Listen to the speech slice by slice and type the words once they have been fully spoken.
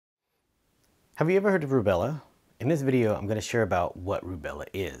Have you ever heard of rubella? In this video, I'm going to share about what rubella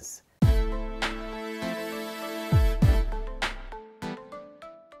is.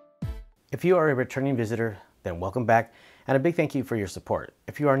 If you are a returning visitor, then welcome back, and a big thank you for your support.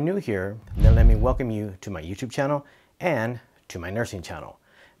 If you are new here, then let me welcome you to my YouTube channel and to my nursing channel.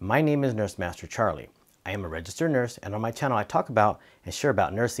 My name is Nurse Master Charlie. I am a registered nurse, and on my channel I talk about and share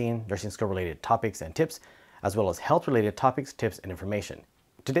about nursing skill related topics and tips, as well as health related topics, tips, and information.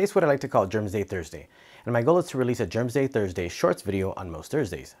 Today's what I like to call Germs Day Thursday, and my goal is to release a Germs Day Thursday shorts video on most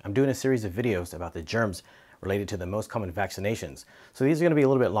Thursdays. I'm doing a series of videos about the germs related to the most common vaccinations, so these are going to be a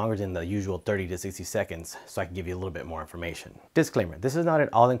little bit longer than the usual 30 to 60 seconds, so I can give you a little bit more information. Disclaimer, this is not an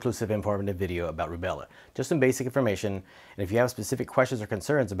all-inclusive informative video about rubella, just some basic information, and if you have specific questions or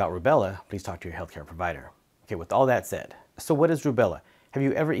concerns about rubella, please talk to your healthcare provider. Okay, with all that said, so what is rubella? Have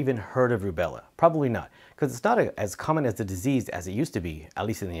you ever even heard of rubella? Probably not, because it's not as common as the disease as it used to be, at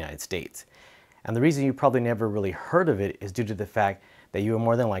least in the United States. And the reason you probably never really heard of it is due to the fact that you were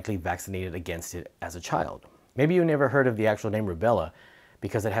more than likely vaccinated against it as a child. Maybe you never heard of the actual name rubella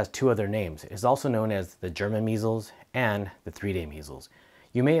because it has two other names. It is also known as the German measles and the 3-day measles.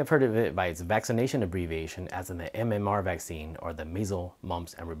 You may have heard of it by its vaccination abbreviation as in the MMR vaccine or the measles,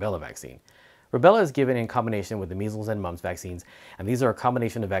 mumps, and rubella vaccine. Rubella is given in combination with the measles and mumps vaccines, and these are a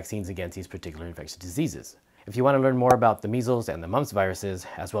combination of vaccines against these particular infectious diseases. If you want to learn more about the measles and the mumps viruses,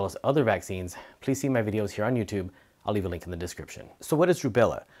 as well as other vaccines, please see my videos here on YouTube. I'll leave a link in the description. So what is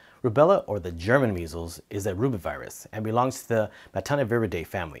rubella? Rubella, or the German measles, is a rubevirus and belongs to the Bacterovirinae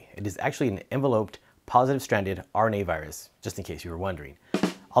family. It is actually an enveloped, positive-stranded RNA virus, just in case you were wondering.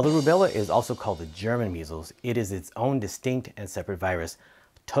 Although rubella is also called the German measles, it is its own distinct and separate virus,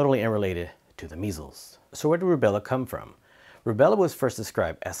 totally unrelated to the measles. So where did rubella come from? Rubella was first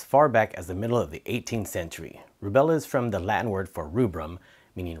described as far back as the middle of the 18th century. Rubella is from the Latin word for rubrum,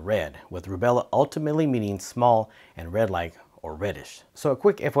 meaning red, with rubella ultimately meaning small and red-like or reddish. So a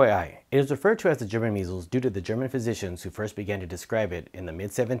quick FYI, it is referred to as the German measles due to the German physicians who first began to describe it in the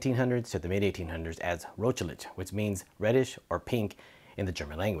mid-1700s to the mid-1800s as rötlich, which means reddish or pink in the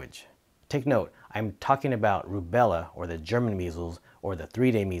German language. Take note, I'm talking about rubella, or the German measles, or the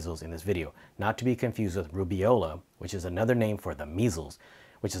 3-day measles in this video, not to be confused with rubeola, which is another name for the measles,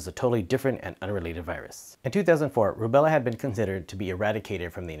 which is a totally different and unrelated virus. In 2004, rubella had been considered to be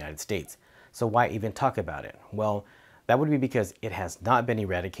eradicated from the United States. So why even talk about it? Well, that would be because it has not been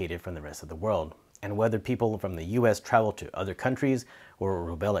eradicated from the rest of the world. And whether people from the US travel to other countries where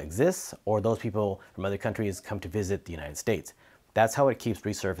rubella exists, or those people from other countries come to visit the United States, that's how it keeps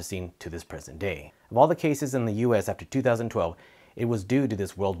resurfacing to this present day. Of all the cases in the US after 2012, it was due to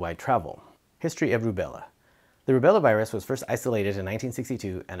this worldwide travel. History of rubella. The rubella virus was first isolated in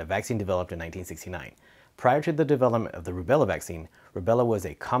 1962 and a vaccine developed in 1969. Prior to the development of the rubella vaccine, rubella was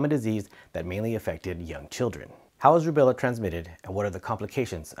a common disease that mainly affected young children. How is rubella transmitted, and what are the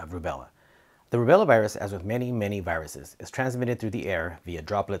complications of rubella? The rubella virus, as with many viruses, is transmitted through the air via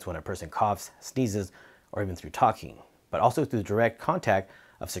droplets when a person coughs, sneezes, or even through talking, but also through direct contact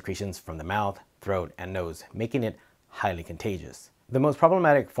of secretions from the mouth, throat, and nose, making it highly contagious. The most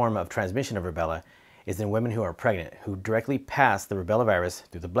problematic form of transmission of rubella is in women who are pregnant, who directly pass the rubella virus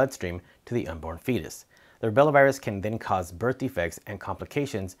through the bloodstream to the unborn fetus. The rubella virus can then cause birth defects and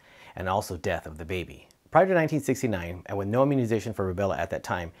complications, and also death of the baby. Prior to 1969, and with no immunization for rubella at that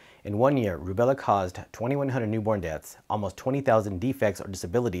time, in 1 year, rubella caused 2,100 newborn deaths, almost 20,000 defects or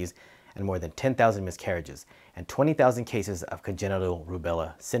disabilities, and more than 10,000 miscarriages, and 20,000 cases of congenital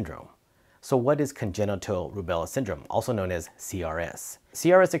rubella syndrome. So what is congenital rubella syndrome, also known as CRS?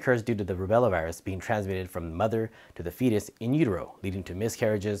 CRS occurs due to the rubella virus being transmitted from the mother to the fetus in utero, leading to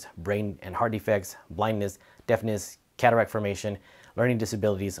miscarriages, brain and heart defects, blindness, deafness, cataract formation, learning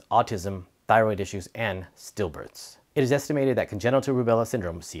disabilities, autism, thyroid issues, and stillbirths. It is estimated that congenital rubella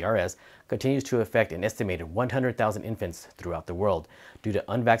syndrome, CRS, continues to affect an estimated 100,000 infants throughout the world due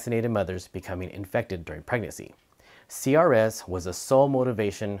to unvaccinated mothers becoming infected during pregnancy. CRS was the sole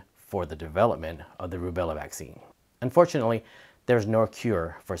motivation for the development of the rubella vaccine. Unfortunately, there's no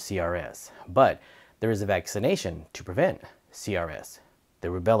cure for CRS, but there is a vaccination to prevent CRS, the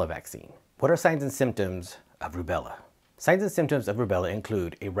rubella vaccine. What are signs and symptoms of rubella? Signs and symptoms of rubella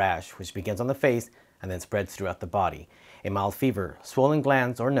include a rash, which begins on the face and then spreads throughout the body, a mild fever, swollen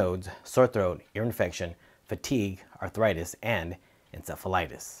glands or nodes, sore throat, ear infection, fatigue, arthritis, and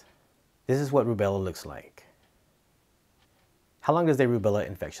encephalitis. This is what rubella looks like. How long does a rubella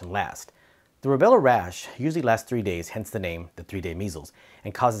infection last? The rubella rash usually lasts 3 days, hence the name, the 3-day measles,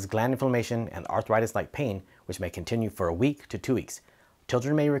 and causes gland inflammation and arthritis-like pain, which may continue for a week to 2 weeks.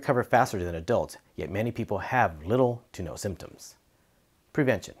 Children may recover faster than adults, yet many people have little to no symptoms.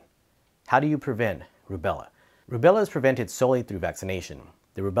 Prevention. How do you prevent rubella? Rubella is prevented solely through vaccination.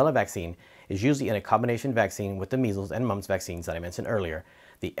 The rubella vaccine is usually in a combination vaccine with the measles and mumps vaccines that I mentioned earlier,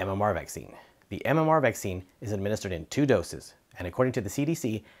 the MMR vaccine. The MMR vaccine is administered in 2 doses, and according to the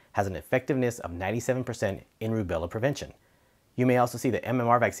CDC, has an effectiveness of 97% in rubella prevention. You may also see the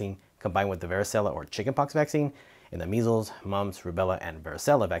MMR vaccine combined with the varicella or chickenpox vaccine in the measles, mumps, rubella, and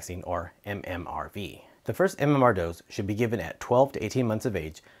varicella vaccine, or MMRV. The first MMR dose should be given at 12 to 18 months of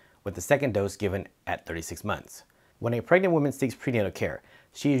age, with the second dose given at 36 months. When a pregnant woman seeks prenatal care,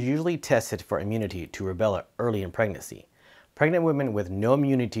 she is usually tested for immunity to rubella early in pregnancy. Pregnant women with no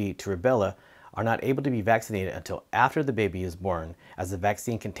immunity to rubella are not able to be vaccinated until after the baby is born, as the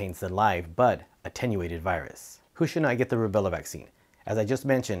vaccine contains the live but attenuated virus. Who should not get the rubella vaccine? As I just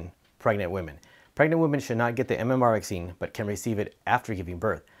mentioned, pregnant women. Pregnant women should not get the MMR vaccine but can receive it after giving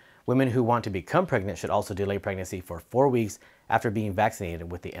birth. Women who want to become pregnant should also delay pregnancy for 4 weeks after being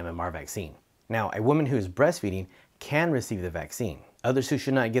vaccinated with the MMR vaccine. Now, a woman who is breastfeeding can receive the vaccine. Others who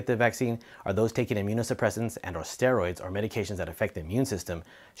should not get the vaccine are those taking immunosuppressants and or steroids or medications that affect the immune system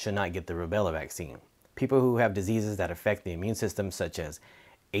should not get the rubella vaccine. People who have diseases that affect the immune system such as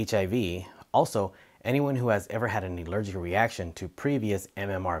HIV, also anyone who has ever had an allergic reaction to previous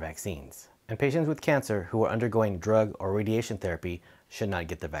MMR vaccines. And patients with cancer who are undergoing drug or radiation therapy should not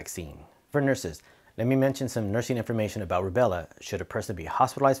get the vaccine. For nurses, let me mention some nursing information about rubella should a person be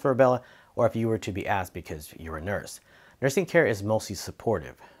hospitalized for rubella or if you were to be asked because you're a nurse. Nursing care is mostly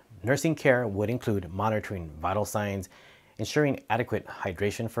supportive. Nursing care would include monitoring vital signs, ensuring adequate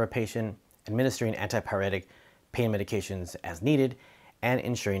hydration for a patient, administering antipyretic pain medications as needed, and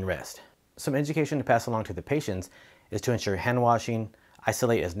ensuring rest. Some education to pass along to the patients is to ensure hand washing,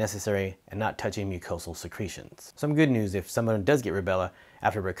 isolate as necessary, and not touching mucosal secretions. Some good news if someone does get rubella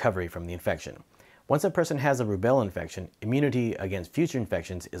after recovery from the infection. Once a person has a rubella infection, immunity against future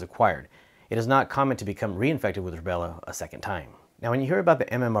infections is acquired. It is not common to become reinfected with rubella a second time. Now, when you hear about the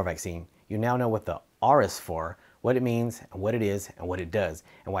MMR vaccine, you now know what the R is for, what it means, and what it is, and what it does,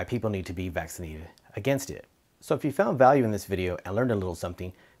 and why people need to be vaccinated against it. So if you found value in this video and learned a little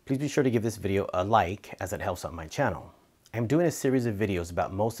something, please be sure to give this video a like as it helps out my channel. I'm doing a series of videos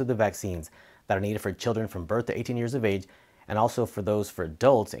about most of the vaccines that are needed for children from birth to 18 years of age, and also for those for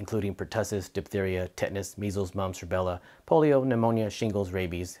adults, including pertussis, diphtheria, tetanus, measles, mumps, rubella, polio, pneumonia, shingles,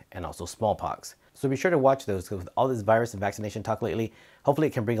 rabies, and also smallpox. So be sure to watch those because with all this virus and vaccination talk lately, hopefully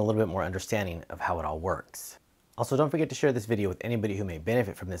it can bring a little bit more understanding of how it all works. Also, don't forget to share this video with anybody who may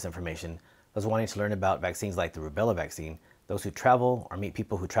benefit from this information, those wanting to learn about vaccines like the rubella vaccine, those who travel or meet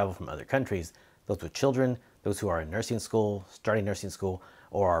people who travel from other countries, those with children, those who are in nursing school, starting nursing school,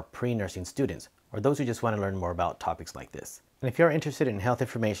 or are pre-nursing students, or those who just want to learn more about topics like this. And if you're interested in health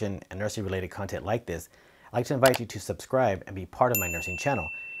information and nursing related content like this, I'd like to invite you to subscribe and be part of my nursing channel,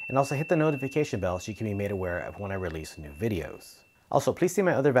 and also hit the notification bell so you can be made aware of when I release new videos. Also, please see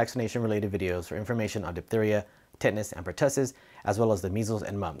my other vaccination related videos for information on diphtheria, tetanus, and pertussis, as well as the measles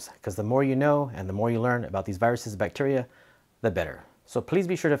and mumps, because the more you know and the more you learn about these viruses and bacteria, the better. So please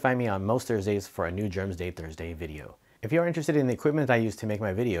be sure to find me on most Thursdays for a new Germs Day Thursday video. If you are interested in the equipment I use to make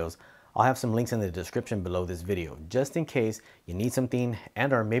my videos, I'll have some links in the description below this video, just in case you need something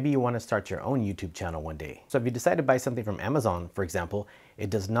and or maybe you want to start your own YouTube channel one day. So if you decide to buy something from Amazon, for example, it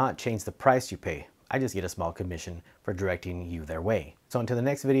does not change the price you pay. I just get a small commission for directing you their way. So until the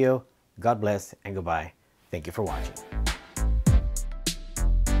next video, God bless and goodbye. Thank you for watching.